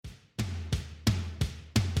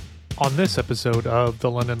On this episode of the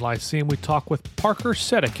London Lyceum, we talk with Parker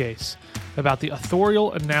Settecase about the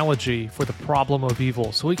authorial analogy for the problem of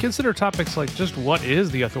evil. So we consider topics like just what is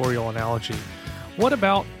the authorial analogy? What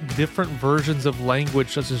about different versions of language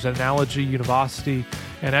such as analogy, univocity,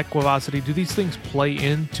 and equivocity? Do these things play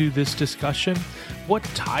into this discussion? What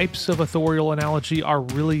types of authorial analogy are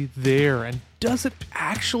really there? And does it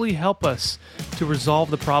actually help us to resolve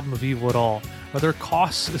the problem of evil at all? Are there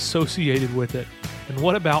costs associated with it? And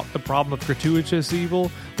what about the problem of gratuitous evil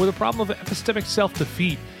or the problem of epistemic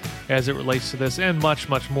self-defeat as it relates to this, and much,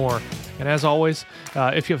 much more? And as always,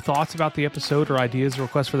 if you have thoughts about the episode or ideas or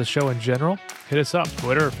requests for the show in general, hit us up,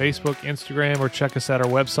 Twitter, Facebook, Instagram, or check us at our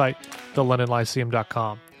website,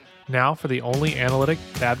 thelondonlyceum.com. Now for the only analytic,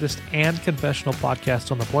 Baptist, and confessional podcast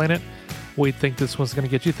on the planet, we think this one's going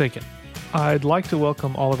to get you thinking. I'd like to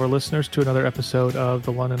welcome all of our listeners to another episode of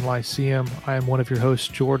the London Lyceum. I am one of your hosts,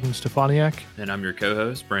 Jordan Stefaniak. And I'm your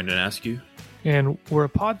co-host, Brandon Askew. And we're a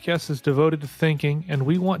podcast that's devoted to thinking, and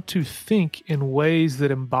we want to think in ways that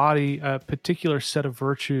embody a particular set of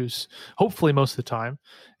virtues, hopefully most of the time,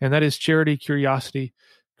 and that is charity, curiosity,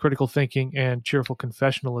 critical thinking, and cheerful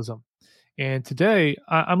confessionalism. And today,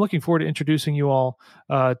 I'm looking forward to introducing you all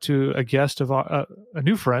to a guest of a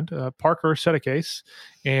new friend, Parker Settecase,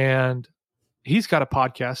 and he's got a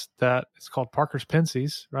podcast that is called Parker's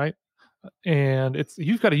Pensies, right? And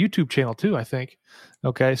you've got a YouTube channel too, I think.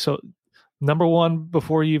 Okay, so number one,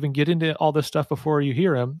 before you even get into all this stuff, before you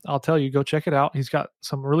hear him, I'll tell you, go check it out. He's got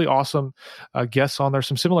some really awesome guests on there,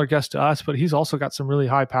 some similar guests to us, but he's also got some really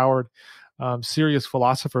high-powered, serious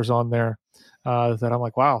philosophers on there that I'm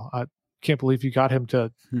like, wow, I can't believe you got him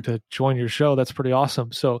to join your show. That's pretty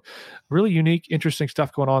awesome. So really unique, interesting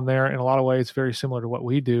stuff going on there. In a lot of ways, very similar to what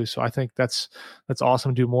we do. So I think that's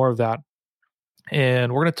awesome to do more of that.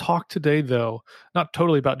 And we're going to talk today, though, not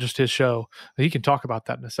totally about just his show. He can talk about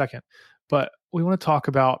that in a second. But we want to talk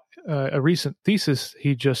about a recent thesis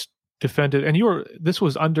he just defended. And this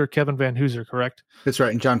was under Kevin Van Hooser, correct? That's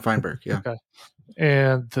right. And John Feinberg. Yeah. Okay.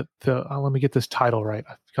 And let me get this title right.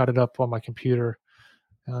 I've got it up on my computer.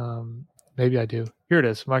 Maybe I do. Here it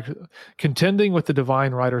is. Contending with the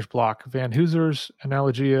Divine Writer's Block. Van Hooser's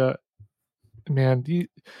Analogia. Man,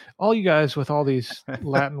 all you guys with all these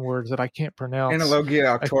Latin words that I can't pronounce.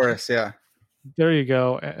 Analogia Auctoris, yeah. There you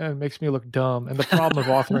go. And it makes me look dumb. And the problem of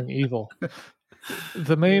authoring evil.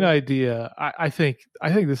 The main idea, I think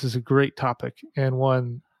this is a great topic, and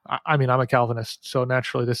one, I mean, I'm a Calvinist, so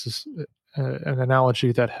naturally this is an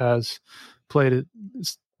analogy that has played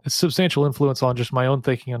a substantial influence on just my own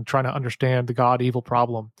thinking and trying to understand the God-evil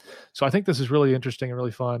problem. So I think this is really interesting and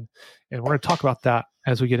really fun, and we're going to talk about that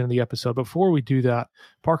as we get into the episode. Before we do that,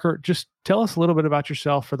 Parker, just tell us a little bit about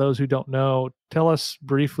yourself for those who don't know. Tell us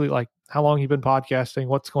briefly, like, how long you've been podcasting,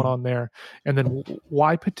 what's going on there, and then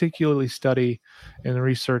why particularly study and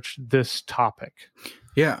research this topic.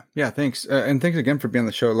 Yeah, thanks. And thanks again for being on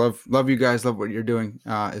the show. Love you guys, love what you're doing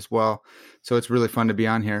as well. So it's really fun to be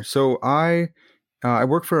on here. So I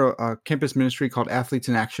work for a campus ministry called Athletes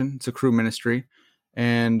in Action. It's a crew ministry.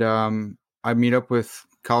 And I meet up with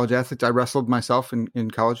college athletes. I wrestled myself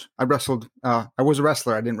in college. I was a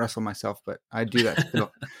wrestler. I didn't wrestle myself, but I do that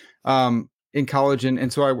still. In college.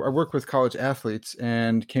 And so I work with college athletes,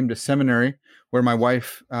 and came to seminary where my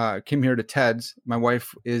wife came here to TEDS. My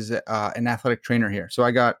wife is an athletic trainer here. So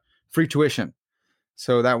I got free tuition.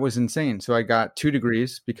 So that was insane. So I got 2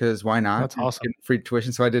 degrees because why not? That's awesome. Free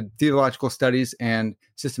tuition. So I did theological studies and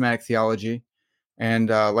systematic theology. And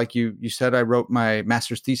like you said, I wrote my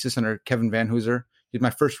master's thesis under Kevin Van Hooser. He's my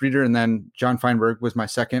first reader, and then John Feinberg was my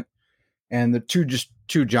second. And the two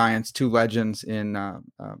giants, 2 legends in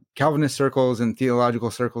Calvinist circles and theological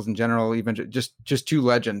circles in general, even just 2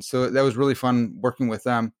 legends. So that was really fun working with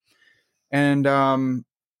them. And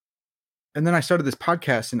then I started this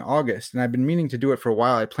podcast in August, and I've been meaning to do it for a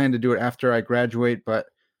while. I planned to do it after I graduate, but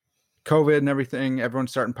COVID and everything,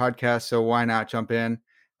 everyone's starting podcasts, so why not jump in?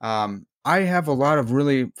 I have a lot of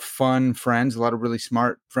really fun friends, a lot of really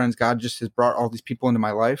smart friends. God just has brought all these people into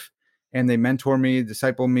my life, and they mentor me,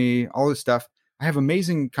 disciple me, all this stuff. I have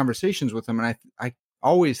amazing conversations with them, and I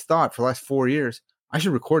always thought for the last 4 years, I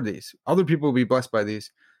should record these. Other people will be blessed by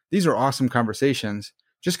these. These are awesome conversations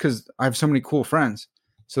just because I have so many cool friends.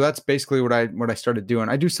 So that's basically what I started doing.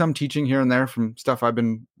 I do some teaching here and there from stuff I've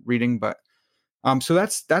been reading, but so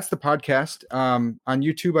that's the podcast. On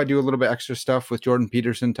YouTube, I do a little bit extra stuff with Jordan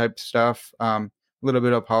Peterson type stuff, a little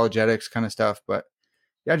bit of apologetics kind of stuff, but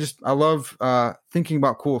yeah, I love thinking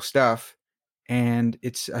about cool stuff. And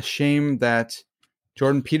it's a shame that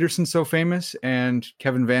Jordan Peterson's so famous and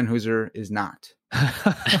Kevin Van Hooser is not.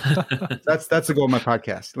 That's the goal of my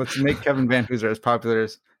podcast. Let's make Kevin Van Hooser as popular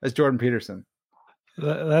as Jordan Peterson.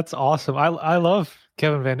 That's awesome. I love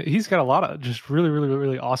Kevin Van. He's got a lot of just really, really,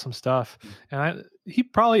 really awesome stuff, and he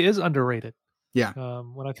probably is underrated. Yeah.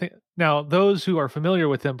 When I think now, those who are familiar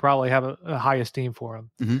with him probably have a high esteem for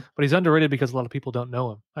him, but he's underrated because a lot of people don't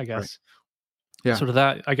know him, I guess. Right. Yeah. Sort of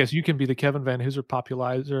that. I guess you can be the Kevin Van Hooser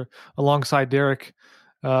popularizer alongside Derek.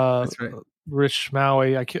 That's right. Rich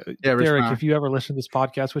Schmaui. Derek, if you ever listen to this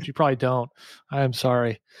podcast, which you probably don't, I am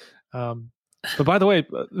sorry. But by the way,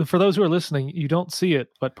 for those who are listening, you don't see it,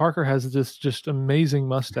 but Parker has this just amazing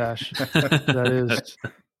mustache that is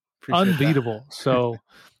unbeatable. So,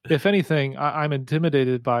 if anything, I'm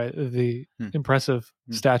intimidated by the impressive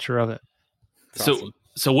stature of it.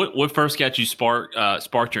 So what first got you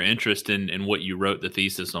sparked your interest in what you wrote the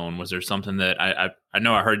thesis on? Was there something that I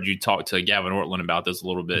know I heard you talk to Gavin Ortland about this a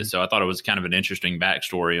little bit, so I thought it was kind of an interesting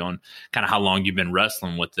backstory on kind of how long you've been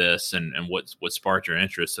wrestling with this and what sparked your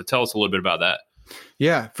interest. So tell us a little bit about that.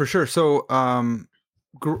 Yeah, for sure. So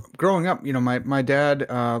growing up, my dad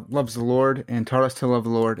loves the Lord and taught us to love the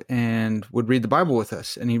Lord and would read the Bible with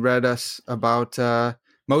us. And he read us about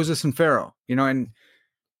Moses and Pharaoh, and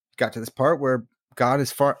got to this part where God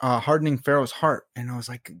is hardening Pharaoh's heart. And I was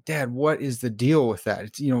like, Dad, what is the deal with that?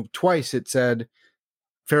 It's, twice it said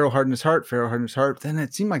Pharaoh hardened his heart, Pharaoh hardened his heart. But then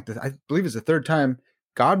it seemed like I believe it's the third time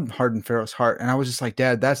God hardened Pharaoh's heart. And I was just like,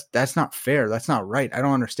 Dad, that's not fair. That's not right. I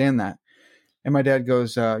don't understand that. And my dad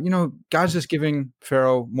goes, God's just giving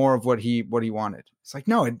Pharaoh more of what he wanted. It's like,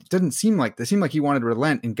 no, it didn't seem like that. It seemed like he wanted to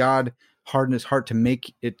relent, and God hardened his heart to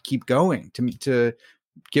make it keep going, to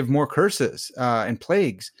give more curses and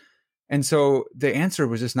plagues. And so the answer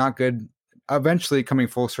was just not good. Eventually, coming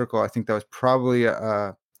full circle, I think that was probably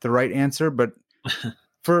the right answer. But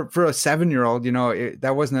for a 7-year-old,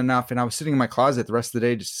 that wasn't enough. And I was sitting in my closet the rest of the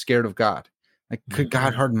day, just scared of God. Like, could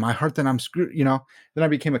God harden my heart? Then I'm screwed. Then I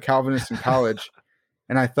became a Calvinist in college,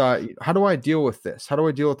 and I thought, how do I deal with this? How do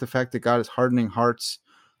I deal with the fact that God is hardening hearts?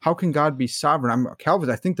 How can God be sovereign? I'm a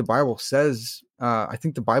Calvinist. I think the Bible says. I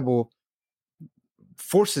think the Bible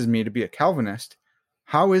forces me to be a Calvinist.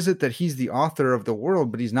 How is it that he's the author of the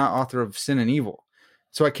world, but he's not author of sin and evil?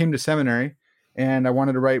 So I came to seminary, and I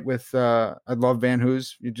wanted to write with, I love Van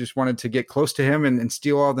Hoos. You just wanted to get close to him and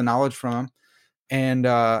steal all the knowledge from him. And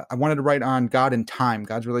I wanted to write on God and time,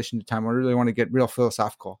 God's relation to time. I really want to get real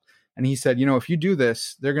philosophical. And he said, if you do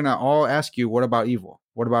this, they're going to all ask you, what about evil?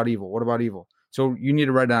 What about evil? What about evil? So you need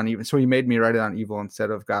to write it on evil. So he made me write it on evil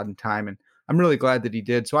instead of God and time. And I'm really glad that he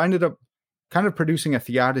did. So I ended up kind of producing a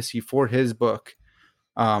theodicy for his book,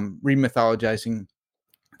 remythologizing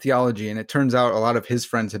theology. And it turns out a lot of his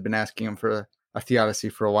friends had been asking him for a theodicy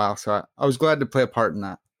for a while. So I was glad to play a part in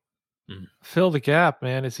that. Fill the gap,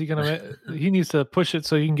 man. Is he gonna? He needs to push it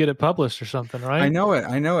so you can get it published or something, right? I know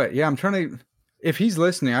it. Yeah, I'm trying to. If he's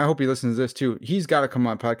listening, I hope he listens to this too. He's got to come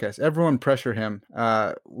on podcast. Everyone pressure him.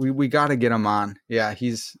 We got to get him on. Yeah,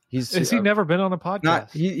 he's. Has he never been on a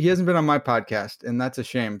podcast? He hasn't been on my podcast, and that's a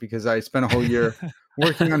shame because I spent a whole year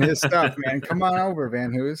working on his stuff. Man, come on over,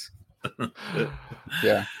 Van Hoos.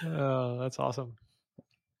 Yeah. Oh, that's awesome.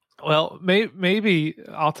 Well, maybe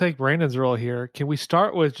I'll take Brandon's role here. Can we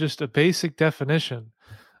start with just a basic definition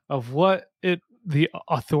of what the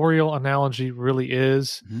authorial analogy really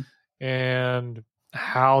is, and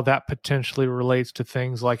how that potentially relates to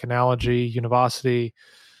things like analogy, univocity,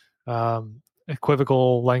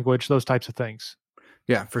 equivocal language, those types of things?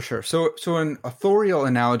 Yeah, for sure. So an authorial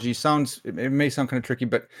analogy it may sound kind of tricky,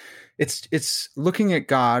 but it's looking at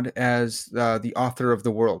God as the author of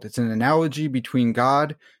the world. It's an analogy between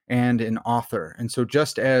God and an author. And so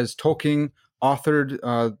just as Tolkien authored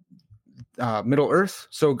Middle Earth,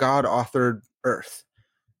 so God authored Earth.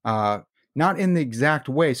 Not in the exact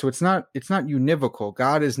way. So it's not univocal.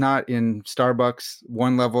 God is not in Starbucks,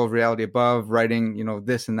 one level of reality above, writing,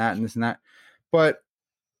 this and that and this and that. But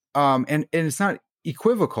and it's not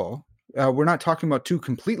equivocal. We're not talking about two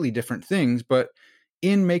completely different things, but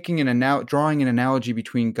in making drawing an analogy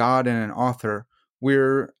between God and an author,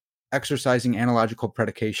 we're exercising analogical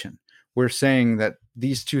predication. We're saying that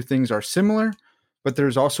these two things are similar, but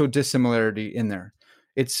there's also dissimilarity in there.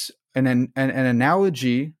 It's an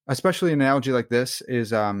analogy, especially an analogy like this,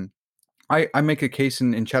 is I make a case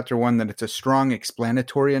in chapter 1 that it's a strong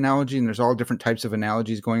explanatory analogy, and there's all different types of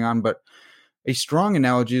analogies going on, but a strong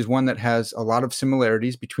analogy is one that has a lot of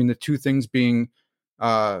similarities between the two things being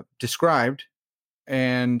described,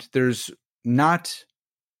 and there's not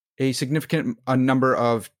a significant number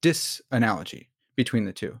of disanalogy between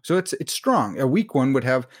the two. So it's strong. A weak one would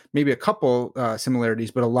have maybe a couple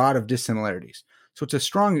similarities, but a lot of dissimilarities. So it's a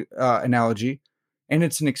strong analogy, And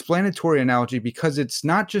it's an explanatory analogy because it's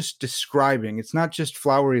not just describing, it's not just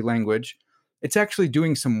flowery language, it's actually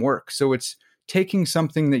doing some work. So it's taking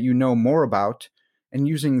something that you know more about and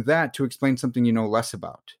using that to explain something you know less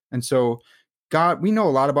about. And so God, we know a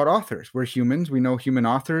lot about authors. We're humans, we know human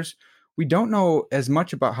authors. We don't know as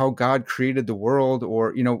much about how God created the world,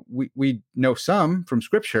 or, we know some from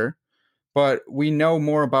scripture, but we know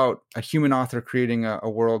more about a human author creating a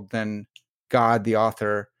world than God, the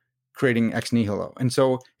author, creating ex nihilo. And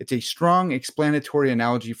so it's a strong explanatory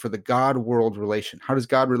analogy for the God-world relation. How does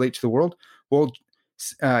God relate to the world? Well,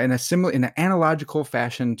 in an analogical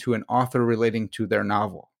fashion to an author relating to their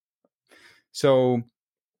novel. So,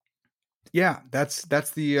 yeah, that's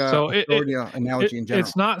the authorial analogy in general.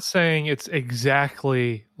 It's not saying it's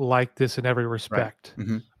exactly like this in every respect, Right.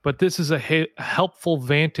 Mm-hmm. but this is a helpful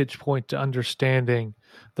vantage point to understanding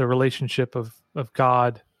the relationship of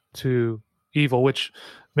God to evil, which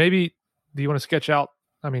maybe, do you want to sketch out,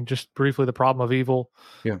 just briefly, the problem of evil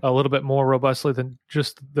a little bit more robustly than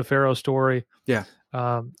just the Pharaoh story? Yeah.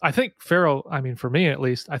 I think Pharaoh, for me at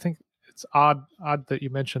least, I think it's odd that you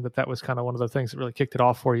mentioned that was kind of one of the things that really kicked it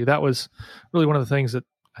off for you. That was really one of the things that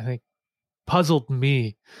I think puzzled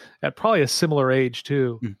me at probably a similar age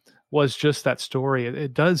too, was just that story.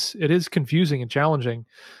 It is confusing and challenging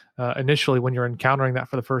initially when you're encountering that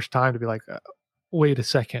for the first time, to be like, wait a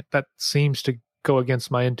second, that seems to go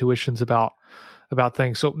against my intuitions about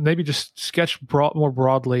things. So maybe just sketch more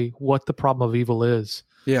broadly what the problem of evil is.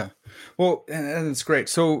 Yeah. Well, and it's great.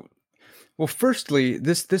 So, firstly,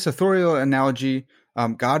 this authorial analogy,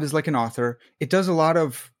 God is like an author. It does a lot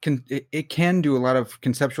of it can do a lot of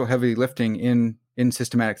conceptual heavy lifting in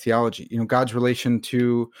systematic theology. God's relation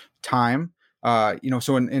to time.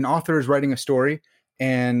 So an author is writing a story,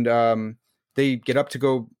 and they get up to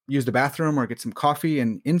go use the bathroom or get some coffee,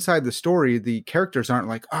 and inside the story, the characters aren't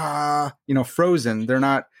like frozen. They're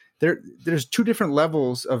not there. There's two different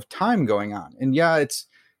levels of time going on, and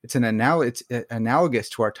it's analogous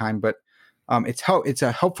to our time, but it's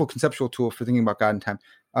a helpful conceptual tool for thinking about God and time.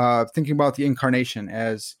 Thinking about the incarnation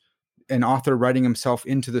as an author writing himself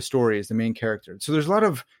into the story as the main character. So there's a lot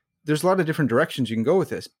of different directions you can go with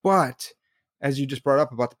this. But as you just brought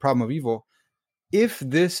up about the problem of evil, if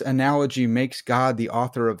this analogy makes God the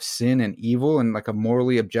author of sin and evil in like a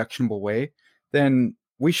morally objectionable way, then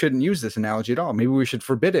we shouldn't use this analogy at all. Maybe we should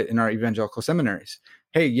forbid it in our evangelical seminaries.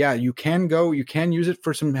 Hey, yeah, you can use it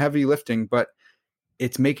for some heavy lifting, but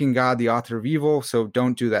it's making God the author of evil, so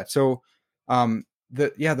don't do that. So,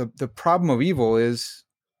 the problem of evil is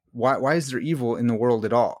why is there evil in the world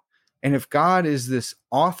at all? And if God is this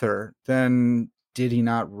author, then did he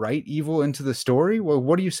not write evil into the story? Well,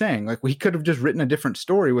 what are you saying? Like, we could have just written a different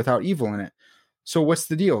story without evil in it. So what's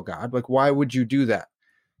the deal, God? Like, why would you do that?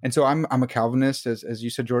 And so I'm a Calvinist, as you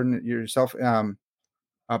said, Jordan, yourself. Brandon,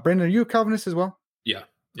 are you a Calvinist as well? Yeah.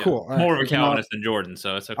 Cool. More of a Calvinist than Jordan,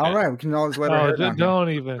 so it's okay. All right, we can always let our hair down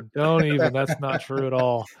here. Don't even. That's not true at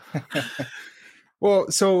all. Well,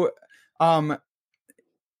 so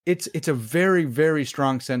it's a very, very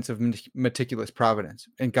strong sense of meticulous providence,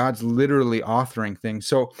 and God's literally authoring things.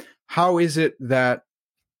 So how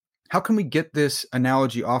can we get this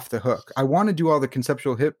analogy off the hook? I want to do all the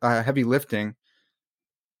conceptual heavy lifting,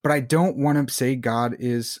 but I don't want to say God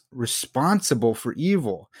is responsible for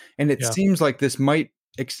evil. And it seems like this might,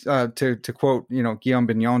 to quote, Guillaume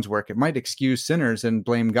Bignon's work, it might excuse sinners and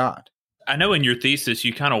blame God. I know in your thesis,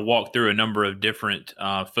 you kind of walk through a number of different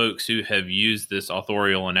folks who have used this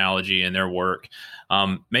authorial analogy in their work.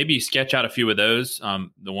 Maybe sketch out a few of those,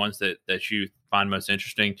 the ones that you find most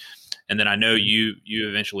interesting. And then I know you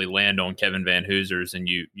eventually land on Kevin Van Hooser's, and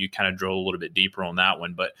you kind of drill a little bit deeper on that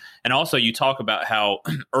one. And also you talk about how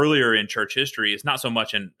earlier in church history, it's not so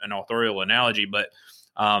much an authorial analogy, but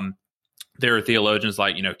there are theologians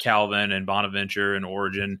like, Calvin and Bonaventure and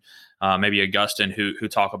Origen, maybe Augustine, who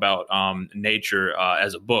talk about nature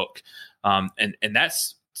as a book. And that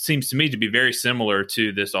seems to me to be very similar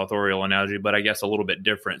to this authorial analogy, but I guess a little bit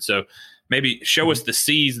different. So maybe show us the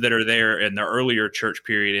seeds that are there in the earlier church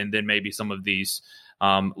period, and then maybe some of these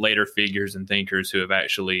later figures and thinkers who have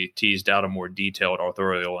actually teased out a more detailed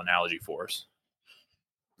authorial analogy for us.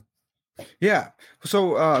 Yeah.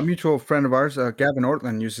 So a mutual friend of ours, Gavin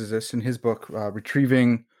Ortlund, uses this in his book,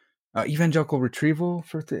 Retrieving Evangelical Retrieval,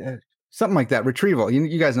 something like that. Retrieval.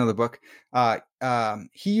 You guys know the book.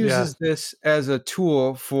 He uses this as a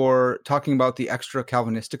tool for talking about the extra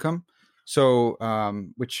Calvinisticum. So,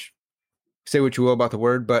 which, say what you will about the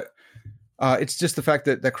word, but it's just the fact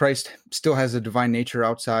that Christ still has a divine nature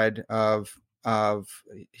outside of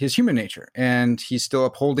his human nature, and he's still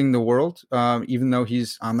upholding the world, even though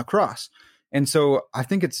he's on the cross. And so I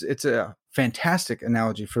think it's a fantastic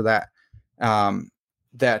analogy for that.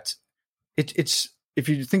 That it's if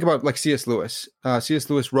you think about like C.S. Lewis, C.S.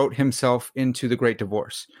 Lewis wrote himself into The Great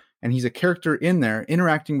Divorce, and he's a character in there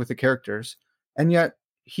interacting with the characters, and yet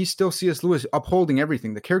he's still C.S. Lewis upholding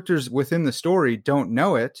everything. The characters within the story don't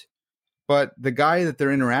know it, but the guy that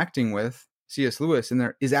they're interacting with, C.S. Lewis, in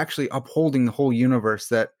there is actually upholding the whole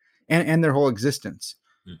universe and their whole existence.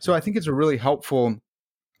 Mm-hmm. So I think it's a really helpful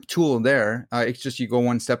tool there. It's just you go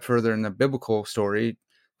one step further in the biblical story.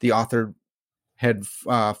 The author had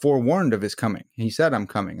forewarned of his coming. He said, I'm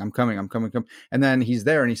coming. And then he's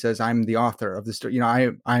there and he says, I'm the author of the story.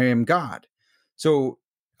 I am God. So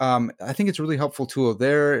I think it's a really helpful tool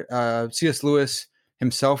there. C.S. Lewis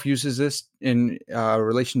himself uses this in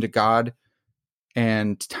relation to God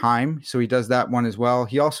and time. So he does that one as well.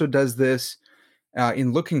 He also does this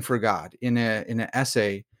in Looking for God in an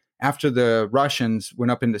essay after the Russians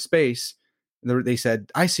went up into space. They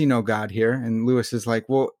said, I see no God here. And Lewis is like,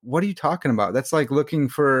 well, what are you talking about? That's like looking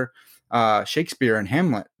for Shakespeare and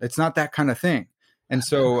Hamlet. It's not that kind of thing. And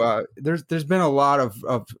so there's been a lot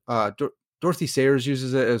of Dorothy Sayers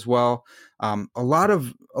uses it as well. A lot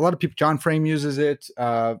of people, John Frame uses it.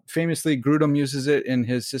 Famously, Grudem uses it in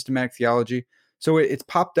his systematic theology. So it's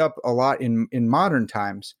popped up a lot in modern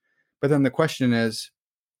times. But then the question is,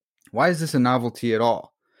 why is this a novelty at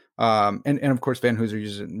all? And of course, Van Hooser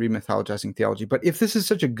uses it in remythologizing theology. But if this is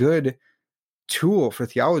such a good tool for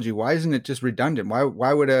theology, why isn't it just redundant?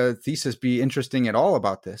 Why would a thesis be interesting at all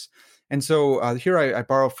about this? And so here I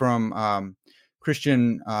borrow from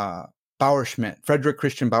Christian Frederick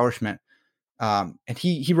Christian Bauerschmidt. And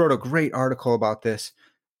he wrote a great article about this.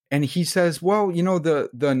 And he says, well,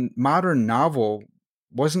 the modern novel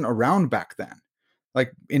wasn't around back then.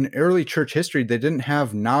 Like in early church history, they didn't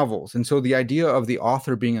have novels. And so the idea of the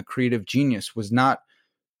author being a creative genius was not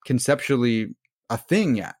conceptually a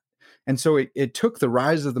thing yet. And so it took the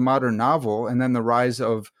rise of the modern novel and then the rise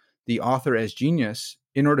of the author as genius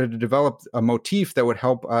in order to develop a motif that would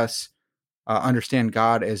help us understand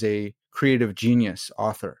God as a creative genius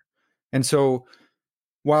author. And so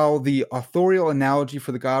while the authorial analogy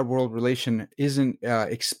for the God-world relation isn't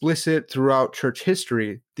explicit throughout church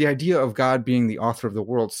history, the idea of God being the author of the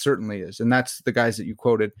world certainly is. And that's the guys that you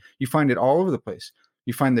quoted. You find it all over the place.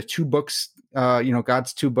 You find the two books,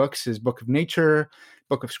 God's two books, his book of nature,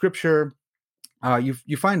 book of scripture.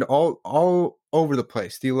 You find all over the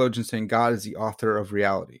place theologians saying God is the author of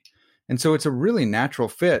reality. And so it's a really natural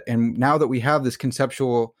fit. And now that we have this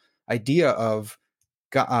conceptual idea of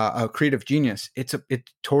a creative genius, it's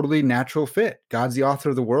totally natural fit. God's the author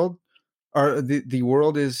of the world, or the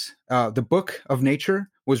world is the book of nature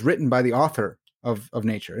was written by the author of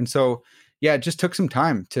nature. And so, yeah, it just took some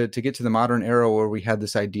time to get to the modern era where we had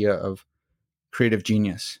this idea of creative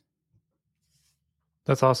genius.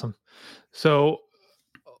 That's awesome. So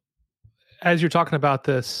as you're talking about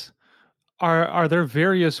this, are there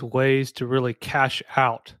various ways to really cash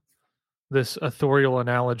out this authorial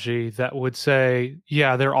analogy that would say,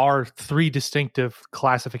 yeah, there are three distinctive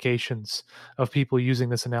classifications of people using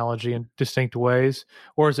this analogy in distinct ways?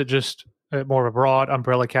 Or is it just more of a broad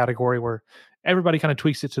umbrella category where everybody kind of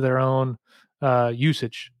tweaks it to their own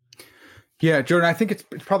usage? Yeah, Jordan, I think it's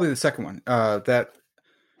probably the second one, that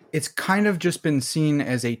it's kind of just been seen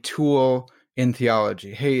as a tool in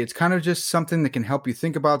theology. Hey, it's kind of just something that can help you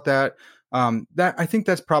think about that. That I think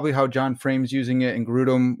that's probably how John Frame's using it in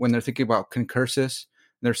Grudem when they're thinking about concursus.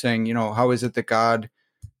 They're saying, how is it that God,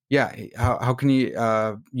 how can he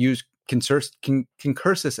use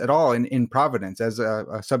concursus at all in providence as a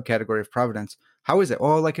subcategory of providence? How is it?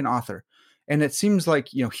 Oh, like an author. And it seems like,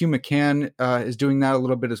 Hugh McCann is doing that a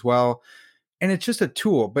little bit as well. And it's just a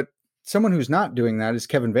tool. But someone who's not doing that is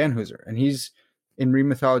Kevin Van Hooser. And he's in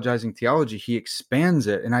remythologizing theology, he expands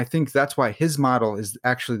it. And I think that's why his model is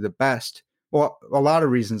actually the best. Well, a lot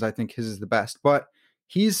of reasons I think his is the best. But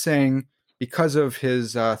he's saying because of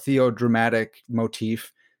his theodramatic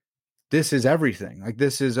motif, this is everything. Like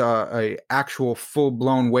this is a actual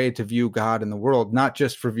full-blown way to view God in the world, not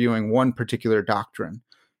just for viewing one particular doctrine.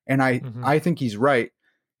 And I think he's right.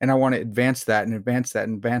 And I want to advance that.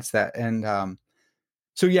 And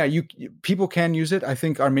so yeah, people can use it. I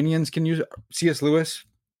think Arminians can use it. C.S. Lewis,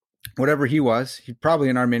 whatever he was, he's probably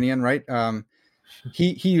an Arminian, right?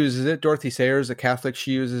 He uses it. Dorothy Sayers, a Catholic,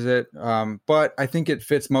 she uses it. But I think it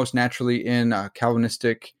fits most naturally in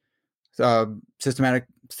Calvinistic systematic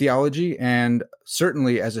theology, and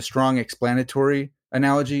certainly as a strong explanatory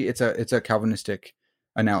analogy, it's a Calvinistic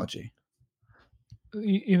analogy.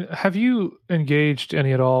 Have you engaged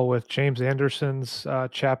any at all with James Anderson's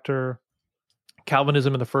chapter,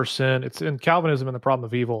 Calvinism and the First Sin? It's in Calvinism and the Problem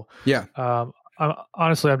of Evil. Yeah.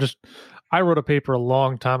 Honestly, I wrote a paper a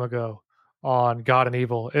long time ago on God and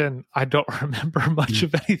evil, and I don't remember much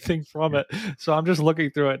of anything from it. So I'm just looking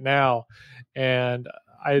through it now, and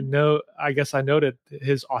I guess I noted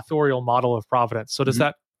his authorial model of providence. So does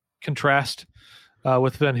that contrast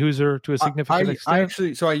with Van Hooser to a significant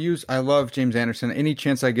extent? I love James Anderson. Any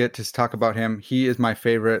chance I get to talk about him, he is my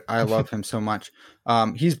favorite. I love him so much.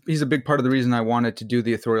 He's a big part of the reason I wanted to do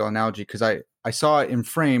the authorial analogy, because I saw it in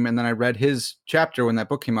Frame, and then I read his chapter when that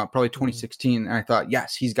book came out, probably 2016, and I thought,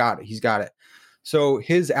 yes, he's got it. So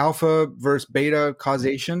his alpha versus beta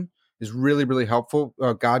causation is really, really helpful.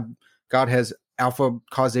 God has alpha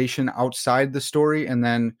causation outside the story, and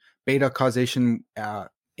then beta causation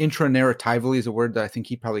intranarratively is a word that I think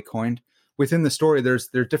he probably coined. Within the story, there's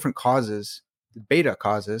different causes, beta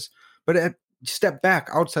causes, but step back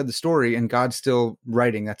outside the story and God's still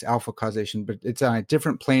writing. That's alpha causation, but it's on a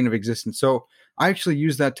different plane of existence. So I actually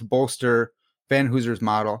use that to bolster Van Hooser's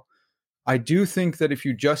model. I do think that if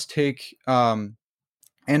you just take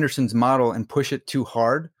Anderson's model and push it too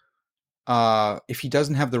hard, if he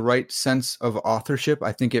doesn't have the right sense of authorship,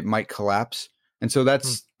 I think it might collapse. And so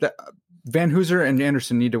that's Van Hooser and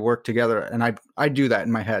Anderson need to work together. And I do that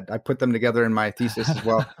in my head. I put them together in my thesis as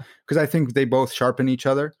well, because I think they both sharpen each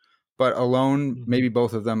other, but alone, maybe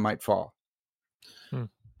both of them might fall.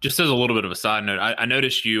 Just as a little bit of a side note, I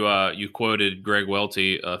noticed you quoted Greg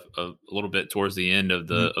Welty a little bit towards the end of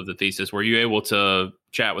the thesis. Were you able to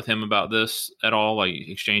chat with him about this at all? Like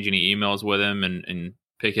exchange any emails with him and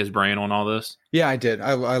pick his brain on all this? Yeah, I did.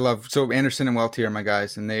 I love, so Anderson and Welty are my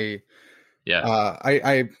guys, and they,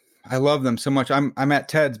 I love them so much. I'm at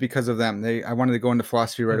TEDS because of them. I wanted to go into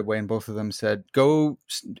philosophy right away, and both of them said, go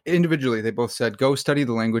individually. They both said, go study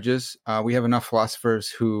the languages. We have enough philosophers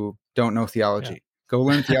who don't know theology. Yeah. Go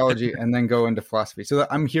learn theology and then go into philosophy. So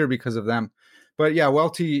I'm here because of them. But yeah,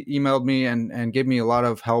 Welty emailed me and gave me a lot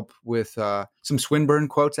of help with some Swinburne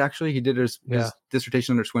quotes. Actually, he did his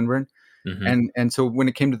dissertation under Swinburne. And so when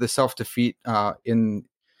it came to the self-defeat in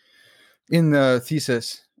the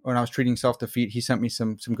thesis, when I was treating self-defeat, he sent me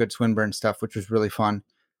some good Swinburne stuff, which was really fun.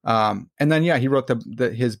 And then, he wrote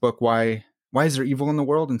his book, Why Is There Evil in the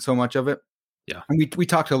World? And so much of it. Yeah. And we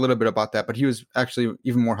talked a little bit about that, but he was actually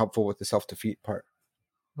even more helpful with the self-defeat part.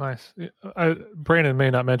 Nice. Brandon may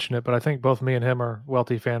not mention it, but I think both me and him are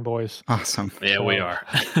Welty fanboys. Awesome. Yeah, we are.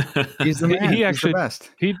 He's the man. He's the best.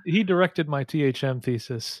 He directed my THM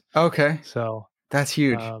thesis. Okay. So that's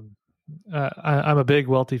huge. I'm a big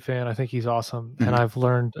Welty fan. I think he's awesome, and I've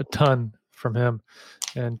learned a ton from him,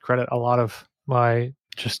 and credit a lot of my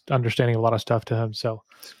just understanding a lot of stuff to him. So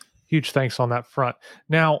huge thanks on that front.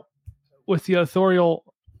 Now, with the authorial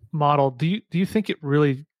model, do you think it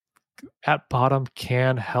really at bottom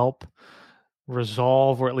can help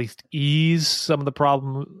resolve or at least ease some of the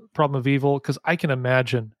problem of evil? Because I can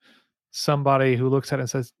imagine somebody who looks at it and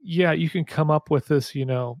says, yeah, you can come up with this,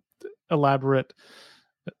 elaborate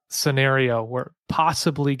scenario where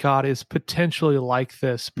possibly God is potentially like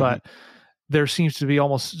this, but there seems to be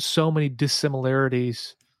almost so many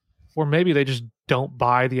dissimilarities, or maybe they just don't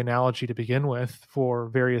buy the analogy to begin with for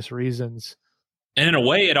various reasons. And in a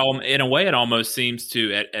way, it almost seems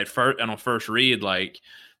to at first, on a first read, like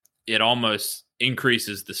it almost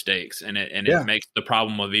increases the stakes, and it makes the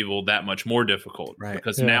problem of evil that much more difficult. Right.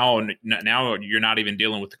 Because now you're not even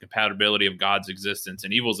dealing with the compatibility of God's existence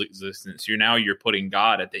and evil's existence. You're putting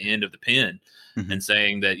God at the end of the pen and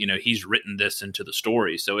saying that He's written this into the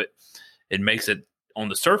story. So it makes it on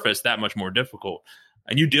the surface that much more difficult.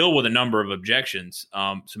 And you deal with a number of objections.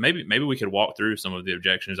 So maybe we could walk through some of the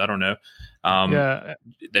objections. I don't know.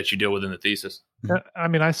 That you deal with in the thesis. I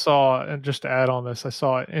mean, I saw, and just to add on this, I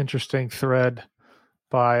saw an interesting thread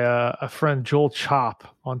by a friend, Joel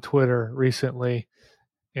Chop, on Twitter recently.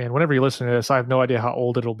 And whenever you listen to this, I have no idea how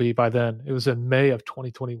old it'll be by then. It was in May of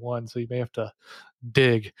 2021, so you may have to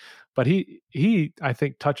dig. But he I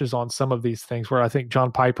think, touches on some of these things where I think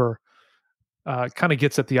John Piper kind of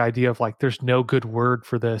gets at the idea of like, there's no good word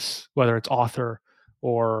for this, whether it's author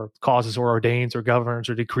or causes or ordains or governs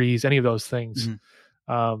or decrees, any of those things.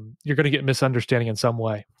 You're going to get misunderstanding in some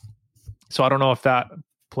way. So I don't know if that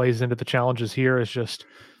plays into the challenges here. It's just,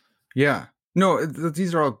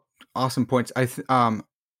 these are all awesome points.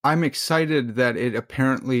 I'm excited that it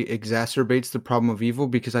apparently exacerbates the problem of evil,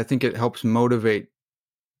 because I think it helps motivate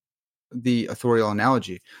the authorial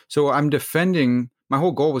analogy. So my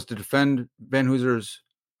whole goal was to defend Van Hooser's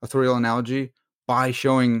authorial analogy by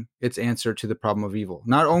showing its answer to the problem of evil.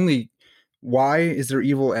 Not only why is there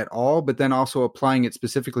evil at all, but then also applying it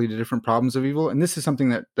specifically to different problems of evil. And this is something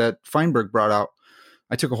that Feinberg brought out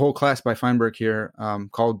I took a whole class by Feinberg here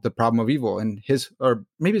called The Problem of Evil, and or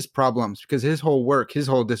maybe it's problems, because his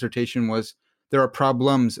whole dissertation was there are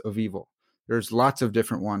problems of evil. There's lots of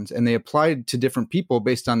different ones, and they applied to different people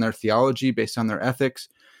based on their theology, based on their ethics.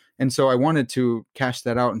 And so I wanted to cash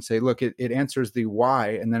that out and say, look, it answers the why.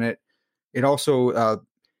 And then it also,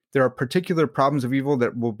 there are particular problems of evil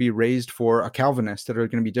that will be raised for a Calvinist that are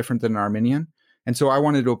going to be different than an Arminian. And so I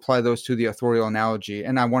wanted to apply those to the authorial analogy.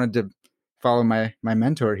 And I wanted to follow my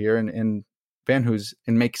mentor here and Vanhoose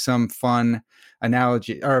and make some fun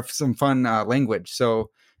analogy or some fun language. So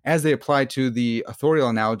as they apply to the authorial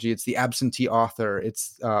analogy, it's the absentee author,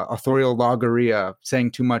 it's authorial logoria,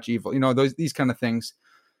 saying too much evil, these kind of things.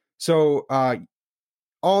 So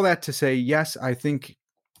all that to say, yes, I think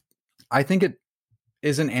it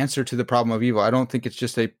is an answer to the problem of evil. I don't think it's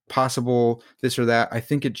just a possible this or that. I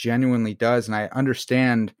think it genuinely does. And I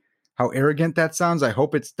understand how arrogant that sounds. I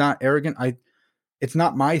hope it's not arrogant. It's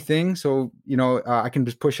not my thing. So, I can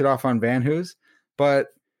just push it off on Vanhoose, but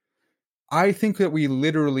I think that we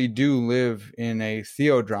literally do live in a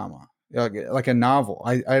theodrama, like a novel.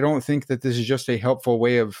 I don't think that this is just a helpful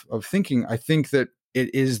way of thinking. I think that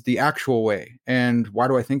it is the actual way. And why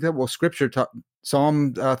do I think that? Well, Scripture,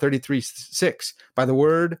 Psalm 33:6, by the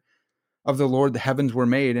word of the Lord the heavens were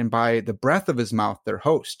made, and by the breath of his mouth their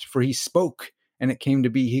host. For he spoke, and it came to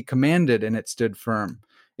be. He commanded, and it stood firm.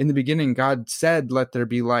 In the beginning, God said, let there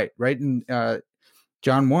be light, right? In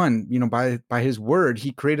John 1, by his word,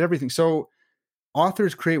 he created everything. So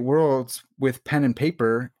authors create worlds with pen and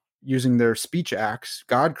paper using their speech acts.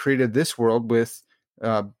 God created this world with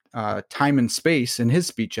time and space in his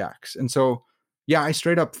speech acts. And so, yeah, I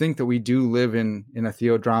straight up think that we do live in a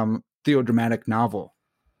theodramatic novel.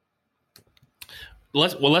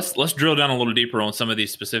 Let's drill down a little deeper on some of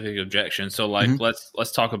these specific objections. So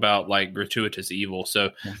let's talk about like gratuitous evil.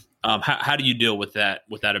 So how do you deal with that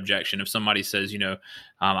objection? If somebody says,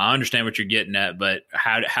 I understand what you're getting at, but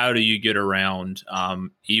how do you get around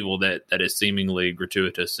evil that is seemingly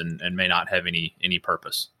gratuitous and may not have any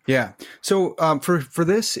purpose? Yeah. So for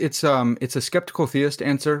this, it's a skeptical theist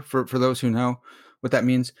answer for those who know what that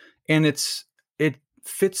means, and it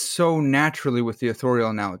fits so naturally with the authorial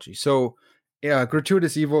analogy. So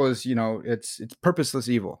gratuitous evil is, it's purposeless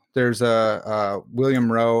evil. There's a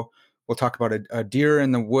William Rowe. We'll talk about a deer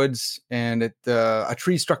in the woods, and a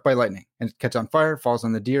tree struck by lightning, and it catches on fire, falls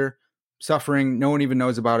on the deer, suffering. No one even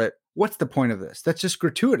knows about it. What's the point of this? That's just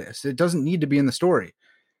gratuitous. It doesn't need to be in the story.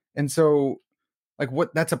 And so,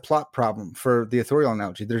 that's a plot problem for the authorial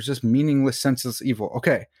analogy. There's just meaningless, senseless evil.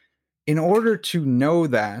 Okay. In order to know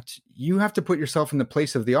that, you have to put yourself in the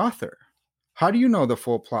place of the author. How do you know the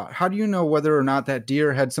full plot? How do you know whether or not that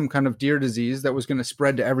deer had some kind of deer disease that was going to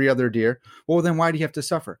spread to every other deer? Well, then why do you have to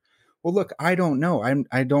suffer? Well, look, I don't know.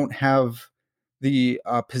 I don't have the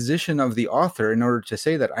position of the author in order to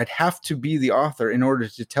say that. I'd have to be the author in order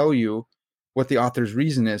to tell you what the author's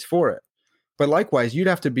reason is for it. But likewise, you'd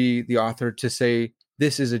have to be the author to say,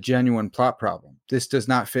 this is a genuine plot problem. This does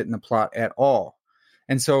not fit in the plot at all.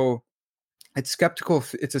 And so it's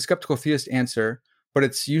a skeptical theist answer, but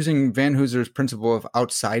it's using Vanhooser's principle of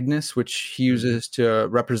outsideness, which he uses to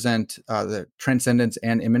represent the transcendence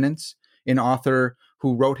and immanence. An author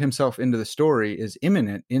who wrote himself into the story is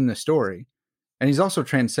immanent in the story, and he's also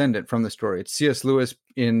transcendent from the story. It's C.S. Lewis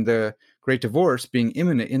in The Great Divorce being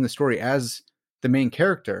immanent in the story as the main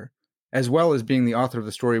character, as well as being the author of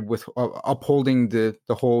the story with upholding the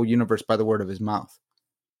whole universe by the word of his mouth,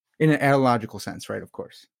 in an analogical sense, right? Of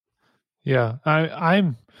course. Yeah,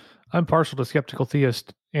 I'm partial to skeptical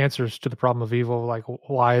theist answers to the problem of evil, like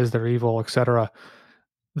why is there evil, etc.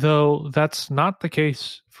 Though that's not the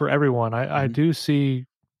case for everyone. I do see.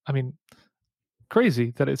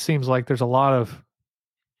 Crazy that it seems like there's a lot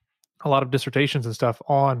of dissertations and stuff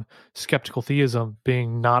on skeptical theism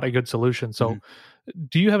being not a good solution. So,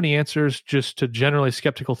 do you have any answers just to generally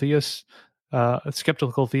skeptical theists,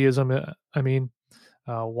 skeptical theism?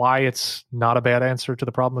 Why it's not a bad answer to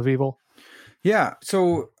the problem of evil? Yeah.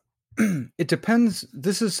 So it depends.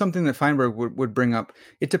 This is something that Feinberg would bring up.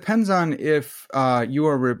 It depends on if you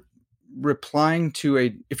are replying to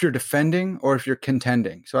if you're defending or if you're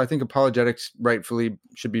contending. So I think apologetics rightfully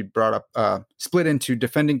should be brought up, split into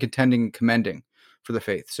defending, contending, commending for the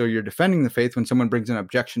faith. So you're defending the faith when someone brings an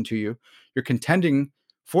objection to you. You're contending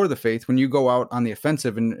for the faith when you go out on the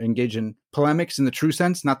offensive and engage in polemics in the true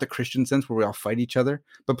sense, not the Christian sense where we all fight each other,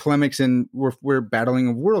 but polemics in we're battling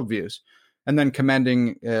of worldviews. And then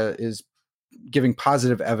commending is giving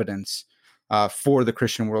positive evidence for the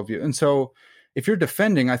Christian worldview. And so if you're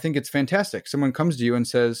defending, I think it's fantastic. Someone comes to you and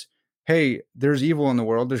says, hey, there's evil in the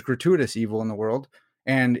world. There's gratuitous evil in the world.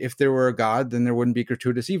 And if there were a God, then there wouldn't be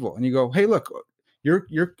gratuitous evil. And you go, hey, look,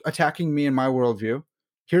 you're attacking me in my worldview.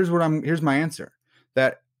 Here's my answer.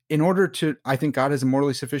 That in order to, I think God has a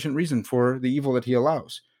morally sufficient reason for the evil that he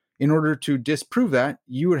allows. In order to disprove that,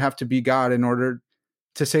 you would have to be God in order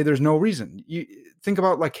to say there's no reason. You think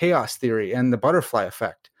about like chaos theory and the butterfly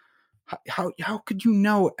effect. How could you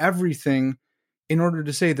know everything in order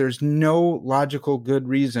to say there's no logical good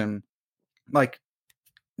reason? Like,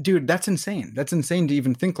 dude, that's insane. That's insane to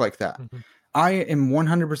even think like that. Mm-hmm. I am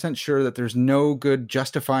 100% sure that there's no good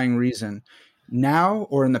justifying reason now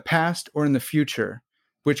or in the past or in the future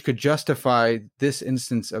which could justify this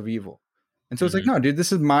instance of evil. And so it's like, no, dude,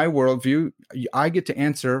 this is my worldview. I get to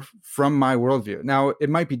answer from my worldview. Now, it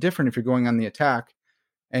might be different if you're going on the attack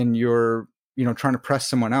and you're, trying to press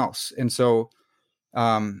someone else. And so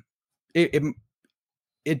it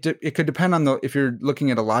could depend on if you're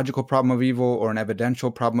looking at a logical problem of evil or an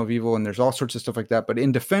evidential problem of evil, and there's all sorts of stuff like that. But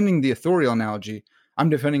in defending the authorial analogy,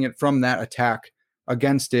 I'm defending it from that attack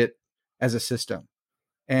against it as a system.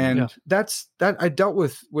 And that's I dealt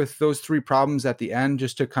with those three problems at the end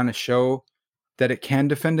just to kind of show that it can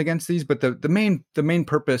defend against these. But the main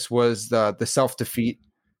purpose was the self-defeat,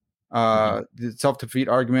 the self-defeat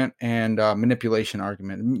argument and manipulation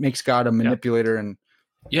argument. It makes God a manipulator and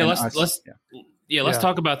let's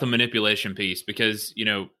talk about the manipulation piece, because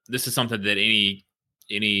this is something that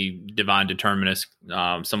any divine determinist,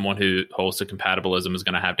 someone who holds to compatibilism, is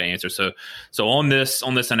going to have to answer. So on this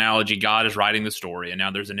analogy, God is writing the story, and now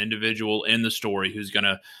there's an individual in the story who's going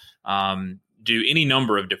to do any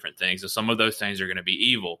number of different things, and some of those things are going to be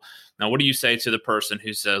evil. Now, what do you say to the person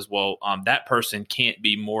who says, well, that person can't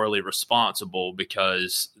be morally responsible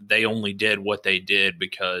because they only did what they did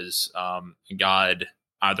because God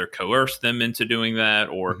either coerced them into doing that,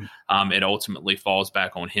 or it ultimately falls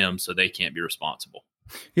back on him, so they can't be responsible?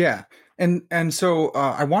 Yeah. And so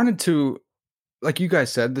I wanted to, like you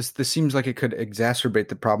guys said, this seems like it could exacerbate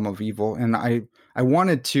the problem of evil. And I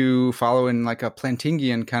wanted to follow in like a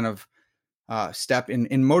Plantingian kind of step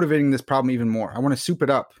in motivating this problem even more. I want to soup it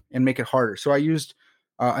up and make it harder. So I used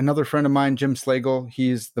another friend of mine, Jim Slagle.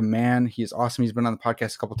 He's the man. He's awesome. He's been on the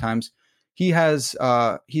podcast a couple of times.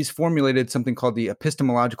 He's formulated something called the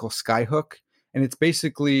epistemological skyhook. And it's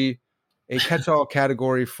basically a catch-all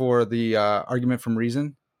category for the argument from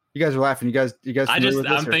reason. You guys are laughing. You guys.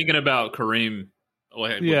 I'm thinking about Kareem.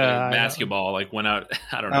 Basketball. Like went out.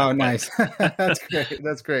 I don't know. Oh, nice.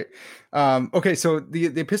 That's great. Okay, so the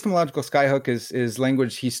epistemological skyhook is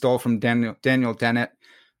language he stole from Daniel Dennett,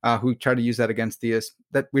 who tried to use that against theists.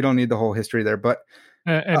 That we don't need the whole history there, but.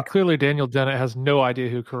 And clearly, Daniel Dennett has no idea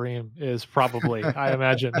who Kareem is. Probably, I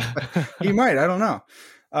imagine he might. I don't know.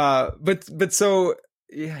 But so.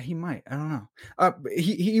 Yeah, he might. I don't know.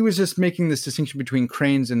 He was just making this distinction between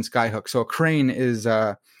cranes and skyhooks. So a crane is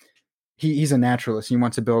he's a naturalist. He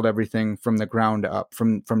wants to build everything from the ground up,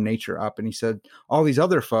 from nature up. And he said all these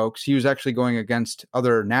other folks, he was actually going against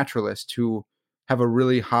other naturalists who have a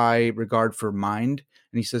really high regard for mind.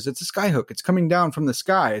 And he says it's a skyhook. It's coming down from the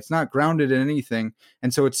sky. It's not grounded in anything,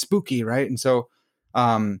 and so it's spooky, right? And so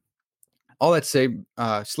all that to say,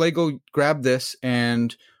 Slagle grabbed this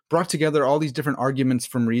and brought together all these different arguments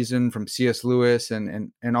from reason, from C.S. Lewis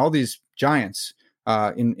and all these giants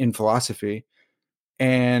in philosophy.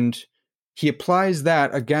 And he applies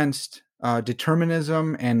that against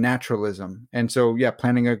determinism and naturalism. And so,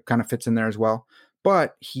 planning kind of fits in there as well.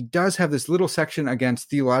 But he does have this little section against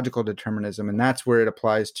theological determinism, and that's where it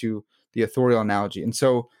applies to the authorial analogy. And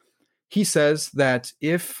so he says that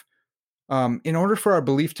if in order for our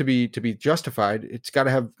belief to be justified, it's got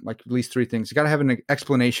to have like at least three things. It's got to have an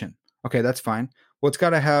explanation. Okay, that's fine. Well, it's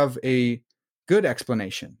got to have a good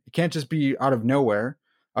explanation. It can't just be out of nowhere.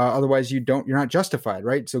 Otherwise, you're not justified,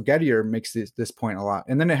 right? So Gettier makes this point a lot.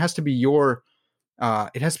 And then it has to be your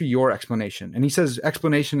explanation. And he says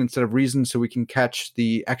explanation instead of reason, so we can catch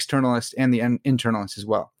the externalist and the internalist as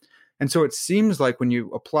well. And so it seems like when you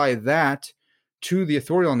apply that to the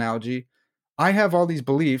authorial analogy, I have all these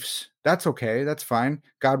beliefs. That's okay. That's fine.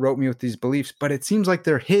 God wrote me with these beliefs, but it seems like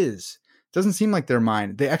they're his. It doesn't seem like they're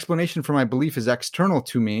mine. The explanation for my belief is external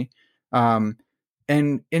to me. And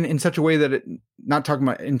in such a way that not talking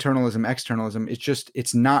about internalism, externalism,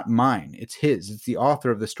 it's not mine. It's his. It's the author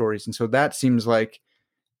of the stories. And so that seems like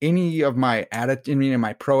any of my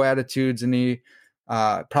my pro attitudes, any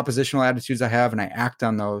propositional attitudes I have, and I act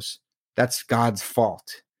on those, that's God's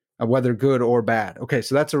fault, whether good or bad. Okay,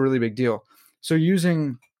 so that's a really big deal. So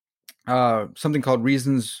using something called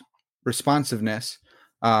reason's responsiveness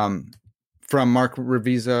from Mark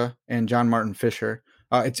Revisa and John Martin Fisher,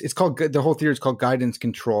 It's called, the whole theory is called guidance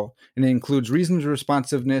control, and it includes reasons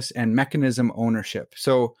responsiveness and mechanism ownership.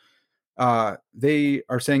 So they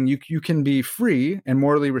are saying you can be free and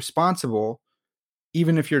morally responsible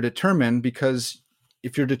even if you're determined, because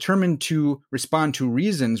if you're determined to respond to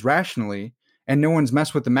reasons rationally and no one's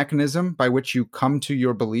messed with the mechanism by which you come to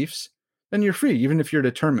your beliefs, then you're free, even if you're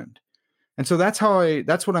determined. And so that's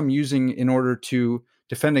what I'm using in order to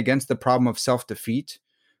defend against the problem of self-defeat.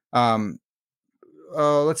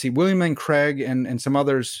 Let's see, William Lane Craig and some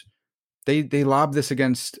others, they lob this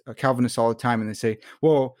against Calvinists all the time, and they say,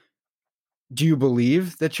 well, do you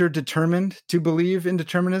believe that you're determined to believe in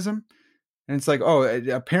determinism? And it's like, oh,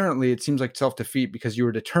 apparently it seems like self-defeat because you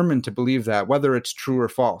were determined to believe that, whether it's true or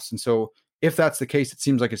false. And so if that's the case, it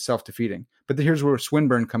seems like it's self-defeating. But here's where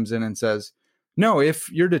Swinburne comes in and says, no,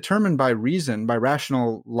 if you're determined by reason, by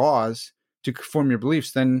rational laws to form your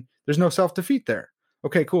beliefs, then there's no self-defeat there.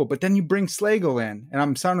 Okay, cool. But then you bring Slagle in, and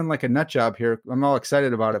I'm sounding like a nut job here. I'm all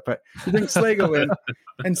excited about it, but you bring Slagle in,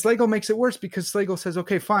 and Slagle makes it worse because Slagle says,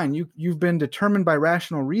 okay, fine, you've been determined by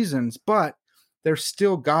rational reasons, but they're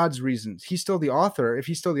still God's reasons. He's still the author. If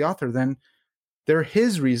he's still the author, then they're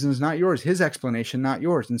his reasons, not yours, his explanation, not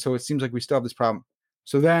yours. And so it seems like we still have this problem.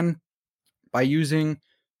 So then by using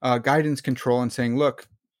guidance control and saying, look,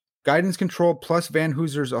 guidance control plus Van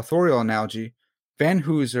Hooser's authorial analogy, Van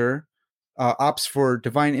Hooser opts for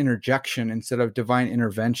divine interjection instead of divine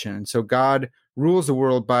intervention. And so God rules the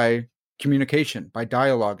world by communication, by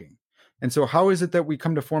dialoguing. And so how is it that we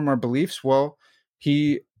come to form our beliefs? Well,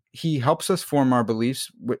 he helps us form our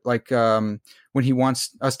beliefs, like when he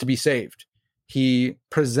wants us to be saved. He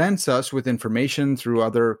presents us with information through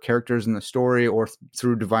other characters in the story or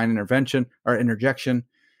through divine intervention or interjection.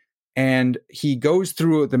 And he goes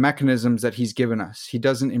through the mechanisms that he's given us. He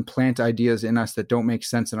doesn't implant ideas in us that don't make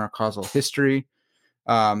sense in our causal history.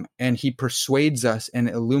 And he persuades us and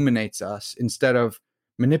illuminates us instead of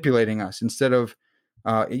manipulating us, instead of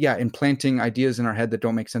implanting ideas in our head that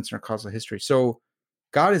don't make sense in our causal history. So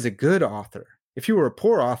God is a good author. If he were a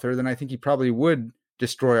poor author, then I think he probably would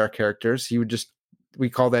destroy our characters. He would we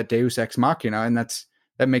call that Deus ex machina, and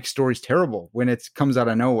that makes stories terrible when it comes out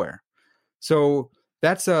of nowhere. So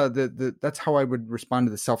that's that's how I would respond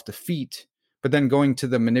to the self-defeat. But then going to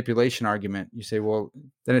the manipulation argument, you say, well,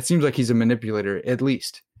 then it seems like he's a manipulator. At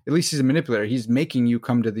least he's a manipulator. He's making you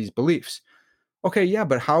come to these beliefs. Okay, yeah,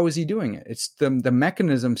 but how is he doing it? It's the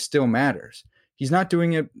mechanism still matters. He's not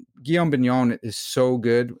doing it. Guillaume Bignon is so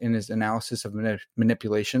good in his analysis of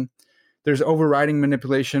manipulation. There's overriding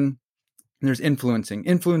manipulation, and there's influencing.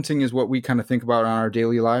 Influencing is what we kind of think about on our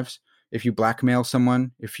daily lives. If you blackmail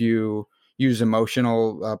someone, if you use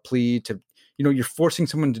emotional plea to, you're forcing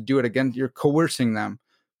someone to do it again, you're coercing them.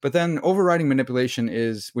 But then overriding manipulation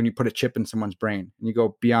is when you put a chip in someone's brain and you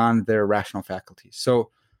go beyond their rational faculties. So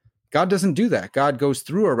God doesn't do that. God goes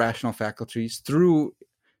through our rational faculties, through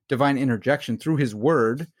divine interjection, through his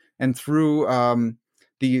word, and through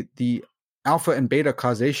the alpha and beta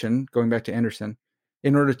causation, going back to Anderson,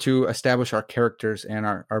 in order to establish our characters and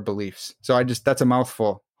our beliefs. So that's a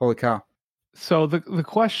mouthful. Holy cow. So the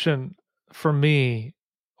question for me,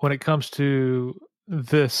 when it comes to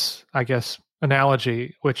this, I guess,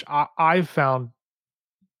 analogy, which I've found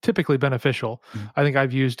typically beneficial, I think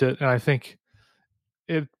I've used it, and I think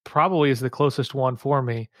it probably is the closest one for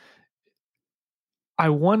me. I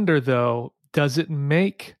wonder, though, does it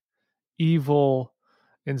make evil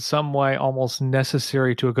in some way almost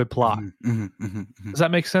necessary to a good plot? Does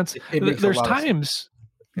that make sense?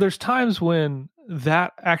 There's times when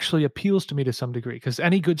that actually appeals to me to some degree, because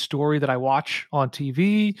any good story that I watch on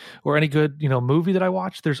TV or any good movie that I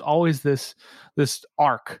watch, there's always this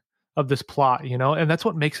arc of this plot, and that's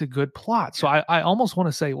what makes a good plot. So I almost want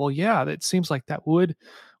to say, well, yeah, it seems like that would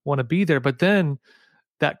want to be there, but then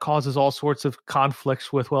that causes all sorts of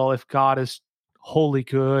conflicts with, well, if God is wholly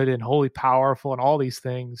good and wholly powerful and all these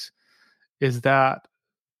things, is that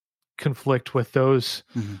conflict with those,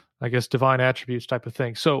 I guess, divine attributes type of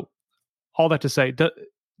thing? So all that to say,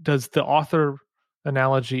 does the author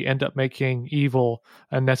analogy end up making evil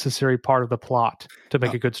a necessary part of the plot to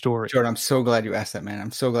make a good story? Jordan, I'm so glad you asked that, man.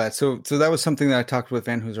 I'm so glad. So that was something that I talked with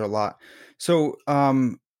Van Hooser a lot. So,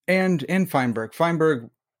 and Feinberg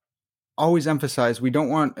always emphasized, we don't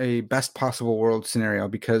want a best possible world scenario,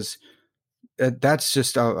 because that's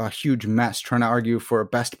just a huge mess trying to argue for a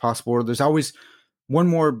best possible world. There's always one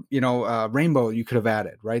more, rainbow you could have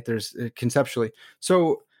added, right? There's conceptually.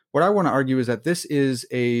 So what I want to argue is that this is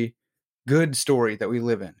a good story that we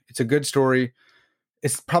live in. It's a good story.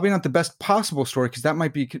 It's probably not the best possible story, because that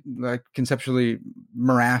might be like conceptually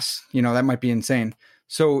morass, that might be insane.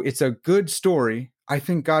 So it's a good story I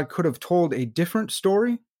think God could have told a different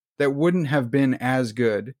story that wouldn't have been as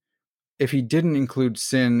good if he didn't include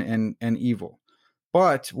sin and evil.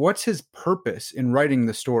 But what's his purpose in writing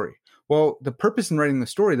the story? Well, the purpose in writing the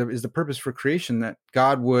story is the purpose for creation, that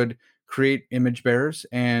God would create image bearers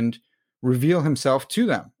and reveal himself to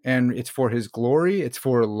them. And it's for his glory, it's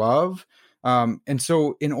for love. And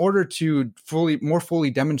so in order to more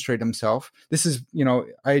fully demonstrate himself, this is,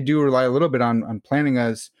 I do rely a little bit on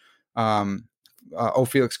Plantinga's O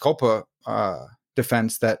Felix Culpa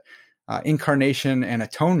defense that incarnation and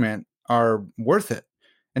atonement are worth it.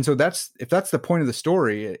 And so if that's the point of the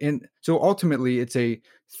story, so ultimately it's a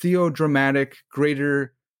theodramatic,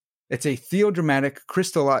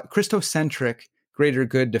 Christocentric greater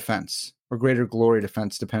good defense, or greater glory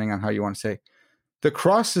defense, depending on how you want to say. The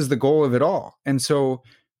cross is the goal of it all. And so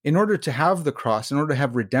in order to have the cross, in order to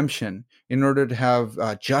have redemption, in order to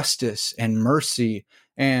have justice and mercy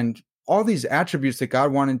and all these attributes that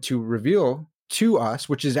God wanted to reveal to us,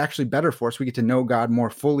 which is actually better for us, we get to know God more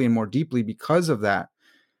fully and more deeply because of that.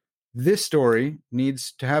 This story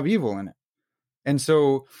needs to have evil in it. And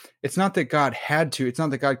so it's not that God had to, it's not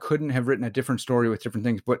that God couldn't have written a different story with different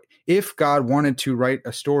things, but if God wanted to write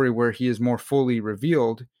a story where he is more fully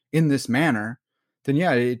revealed in this manner, then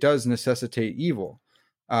yeah, it does necessitate evil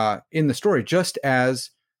in the story, just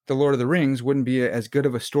as the Lord of the Rings wouldn't be as good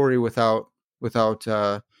of a story without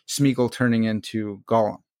Smeagol turning into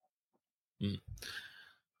Gollum.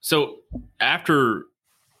 So after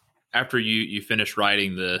you finished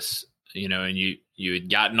writing this, and you had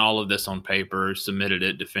gotten all of this on paper, submitted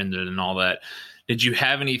it, defended it, and all that, did you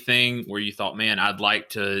have anything where you thought, man, I'd like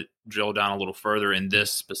to drill down a little further in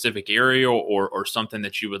this specific area, or something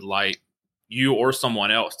that you would like you or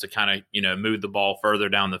someone else to kind of, move the ball further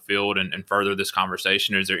down the field and further this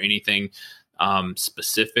conversation? Or is there anything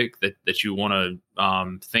specific that you want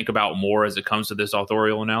to think about more as it comes to this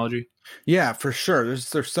authorial analogy? Yeah, for sure.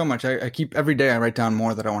 There's so much. I keep every day I write down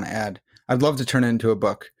more that I want to add. I'd love to turn it into a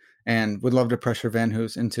book, and would love to pressure Van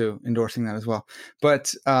Hoos into endorsing that as well.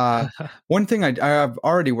 But one thing I've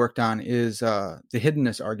already worked on is the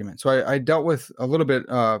hiddenness argument. So I dealt with a little bit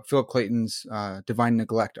Philip Clayton's divine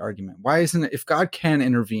neglect argument. Why isn't it, if God can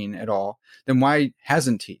intervene at all, then why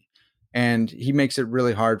hasn't he? And he makes it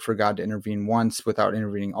really hard for God to intervene once without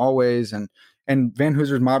intervening always. And Van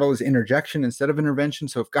Hooser's model is interjection instead of intervention.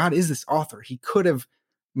 So if God is this author, he could have,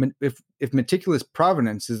 if meticulous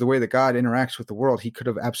providence is the way that God interacts with the world, he could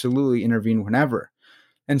have absolutely intervened whenever.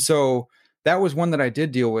 And so that was one that I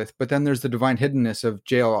did deal with. But then there's the divine hiddenness of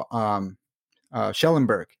John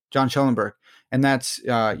Schellenberg. And that's,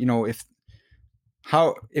 if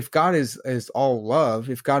God is all love,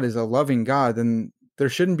 if God is a loving God, then there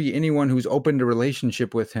shouldn't be anyone who's open to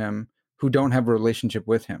relationship with him who don't have a relationship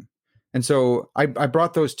with him. And so I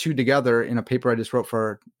brought those two together in a paper I just wrote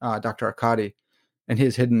for Dr. Arkady and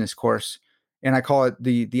his hiddenness course. And I call it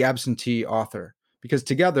the absentee author, because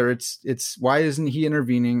together it's why isn't he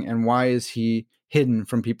intervening, and why is he hidden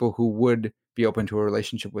from people who would be open to a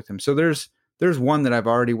relationship with him? So there's one that I've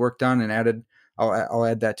already worked on and added. I'll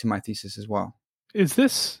add that to my thesis as well. Is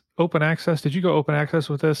this open access? Did you go open access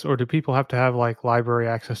with this, or do people have to have like library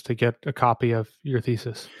access to get a copy of your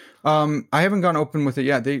thesis? I haven't gone open with it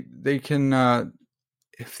yet. They can,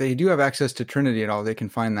 if they do have access to Trinity at all, they can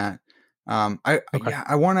find that.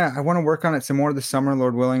 I want to work on it some more this summer,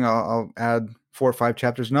 Lord willing. I'll add 4 or 5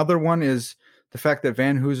 chapters. Another one is the fact that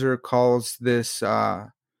Van Hooser calls this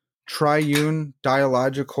triune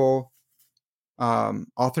dialogical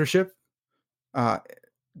authorship.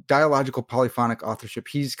 Dialogical polyphonic authorship.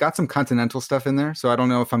 He's got some continental stuff in there, so I don't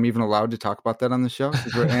know if I'm even allowed to talk about that on the show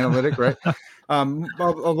because we're analytic, right? A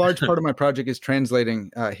large part of my project is translating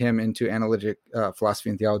him into analytic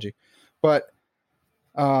philosophy and theology. But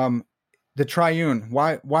the triune,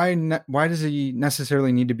 why does he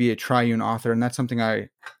necessarily need to be a triune author? And that's something I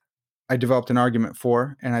developed an argument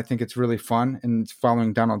for, and I think it's really fun, and it's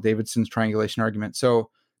following Donald Davidson's triangulation argument. So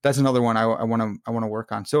that's another one I want to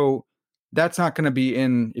work on. So that's not going to be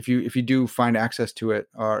in, if you do find access to it,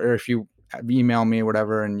 or if you email me or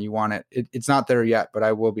whatever and you want it, it's not there yet, but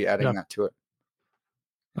I will be adding that to it.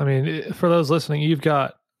 I mean, for those listening, you've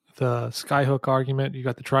got the skyhook argument, you've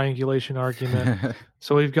got the triangulation argument.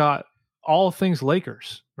 So we've got all things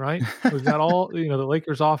Lakers, right? We've got all, the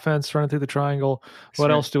Lakers offense running through the triangle. What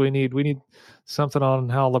else do we need? We need something on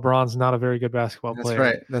how LeBron's not a very good basketball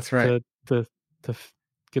player. That's right. To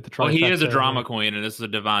get the trifecta. Well, he is a drama queen, and this is a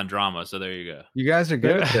divine drama. So there you go. You guys are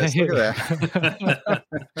good at this. Look at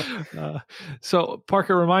that. So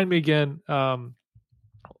Parker, remind me again,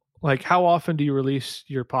 like how often do you release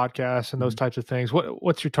your podcast and those types of things?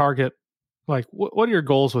 What's your target like what are your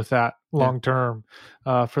goals with that long term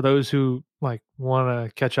for those who like want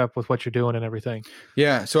to catch up with what you're doing and everything?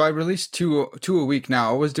 Yeah. So I released two a week now.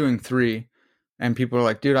 I was doing 3, and people are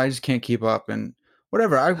like, dude, I just can't keep up. And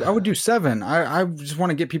whatever. I would do 7. I just want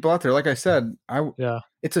to get people out there. Like I said,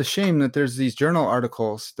 it's a shame that there's these journal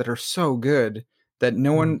articles that are so good that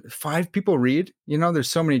no one, 5 people read. You know, there's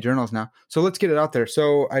so many journals now. So let's get it out there.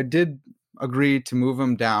 So I did agree to move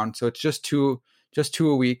them down. So it's just two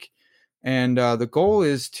a week. And the goal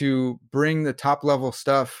is to bring the top level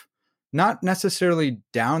stuff, not necessarily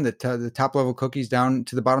down the top level cookies down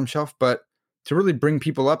to the bottom shelf, but to really bring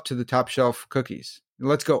people up to the top shelf cookies.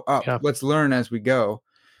 Let's go up. Yeah. Let's learn as we go.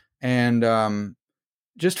 And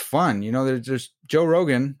just fun. You know, there's Joe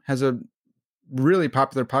Rogan has a really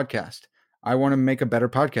popular podcast. I want to make a better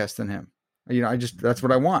podcast than him. You know, that's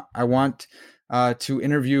what I want. I want to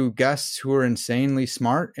interview guests who are insanely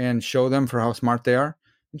smart and show them for how smart they are.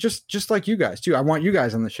 Just like you guys too. I want you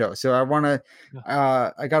guys on the show. So I want to,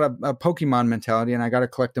 I got a Pokemon mentality, and I got to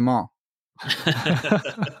collect them all.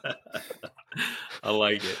 I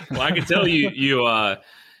like it. Well, I can tell you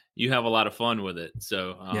have a lot of fun with it.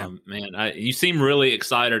 So, man, you seem really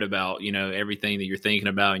excited about, you know, everything that you're thinking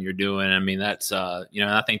about and you're doing. I mean, that's, you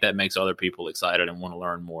know, I think that makes other people excited and want to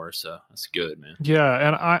learn more. So that's good, man. Yeah.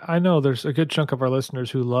 And I know there's a good chunk of our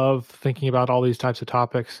listeners who love thinking about all these types of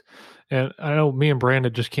topics. And I know me and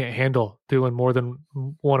Brandon just can't handle doing more than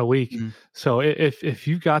one a week. Mm-hmm. So if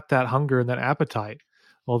you've got that hunger and that appetite,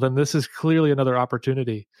 well, then this is clearly another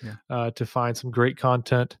opportunity to find some great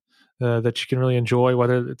content that you can really enjoy,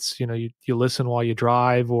 whether it's, you know, you listen while you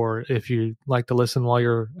drive, or if you like to listen while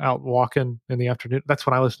you're out walking in the afternoon. That's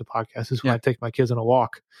when I listen to podcasts, is when I take my kids on a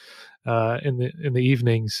walk in the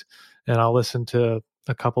evenings, and I'll listen to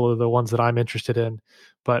a couple of the ones that I'm interested in.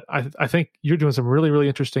 But I think you're doing some really, really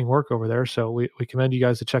interesting work over there. So we commend you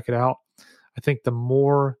guys to check it out. I think the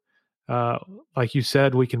more, like you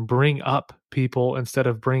said, we can bring up people instead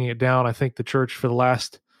of bringing it down. I think the church for the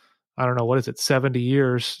last, I don't know, what is it, 70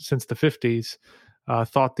 years since the 50s,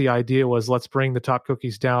 thought the idea was let's bring the top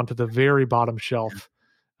cookies down to the very bottom shelf.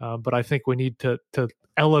 But I think we need to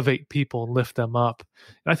elevate people and lift them up.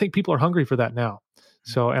 And I think people are hungry for that now.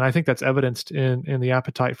 So, and I think that's evidenced in the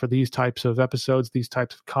appetite for these types of episodes, these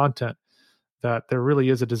types of content, that there really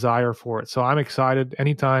is a desire for it. So I'm excited.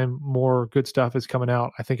 Anytime more good stuff is coming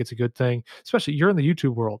out, I think it's a good thing, especially you're in the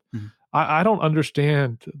YouTube world. Mm-hmm. I don't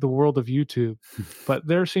understand the world of YouTube, but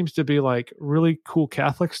there seems to be like really cool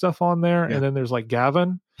Catholic stuff on there. Yeah. And then there's like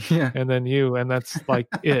Gavin and then you, and that's like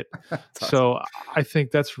it. That's awesome. So I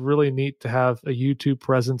think that's really neat to have a YouTube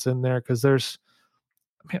presence in there, because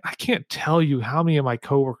I can't tell you how many of my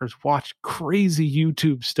coworkers watch crazy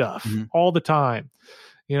YouTube stuff all the time.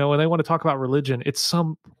 You know, when they want to talk about religion, it's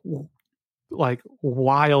some like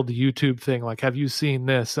wild YouTube thing. Like, have you seen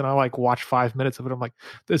this? And I like watch 5 minutes of it. I'm like,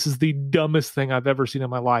 this is the dumbest thing I've ever seen in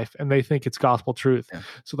my life. And they think it's gospel truth. Yeah.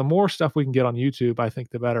 So the more stuff we can get on YouTube, I think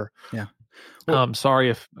the better. Yeah. Well, sorry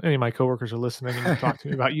if any of my coworkers are listening and talk to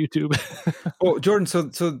me about YouTube. Well, Jordan,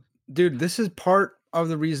 so dude, this is part of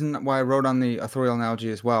the reason why I wrote on the authorial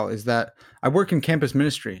analogy as well, is that I work in campus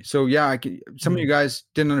ministry. So yeah, some of you guys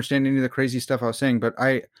didn't understand any of the crazy stuff I was saying, but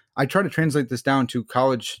I try to translate this down to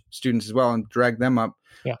college students as well and drag them up.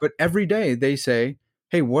 Yeah. But every day they say,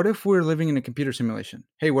 hey, what if we're living in a computer simulation?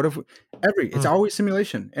 Hey, what if it's always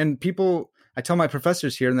simulation? And I tell my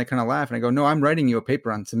professors here and they kind of laugh and I go, no, I'm writing you a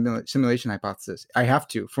paper on simulation hypothesis. I have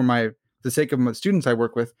to, for the sake of my students I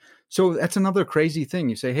work with. So that's another crazy thing.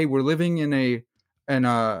 You say, hey, we're living in a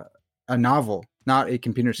novel, not a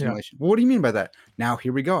computer simulation. Yeah. Well, what do you mean by that? Now,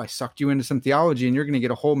 here we go. I sucked you into some theology and you're going to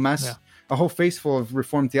get a whole mess, a whole face full of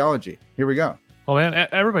Reformed theology. Here we go. Well, man,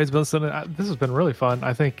 everybody's been listening. This has been really fun.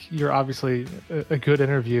 I think you're obviously a good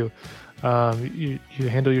interview. You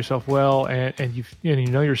handle yourself well, and you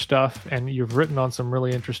know your stuff, and you've written on some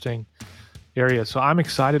really interesting areas. So I'm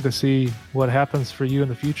excited to see what happens for you in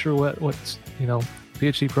the future. What's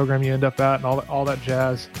PhD program you end up at, and all that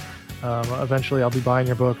jazz. Eventually, I'll be buying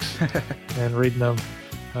your books and reading them,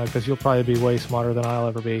 because you'll probably be way smarter than I'll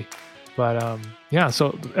ever be. But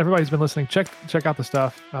so everybody's been listening. Check out the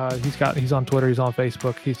stuff. He's on Twitter. He's on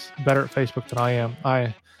Facebook. He's better at Facebook than I am.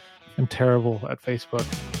 I am terrible at Facebook.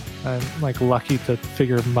 I'm like lucky to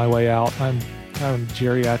figure my way out. I'm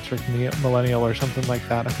geriatric millennial or something like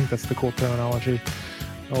that. I think that's the cool terminology,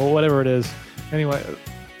 or whatever it is. Anyway,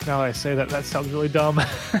 now that I say that sounds really dumb.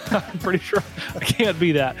 I'm pretty sure I can't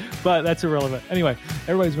be that, but that's irrelevant. Anyway,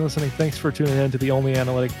 everybody's been listening. Thanks for tuning in to the only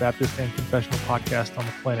analytic Baptist and confessional podcast on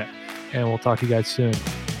the planet. And we'll talk to you guys soon.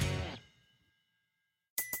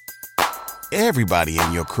 Everybody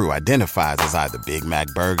in your crew identifies as either Big Mac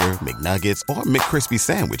Burger, McNuggets, or McCrispy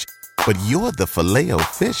Sandwich. But you're the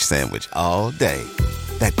Filet-O-Fish Sandwich all day.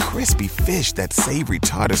 That crispy fish, that savory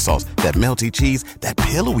tartar sauce, that melty cheese, that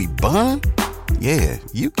pillowy bun. Yeah,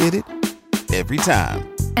 you get it. Every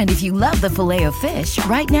time. And if you love the Filet-O-Fish,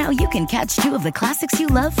 right now you can catch two of the classics you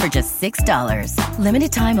love for just $6.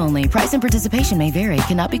 Limited time only. Price and participation may vary.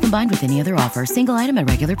 Cannot be combined with any other offer. Single item at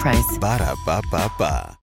regular price. Ba-da-ba-ba-ba.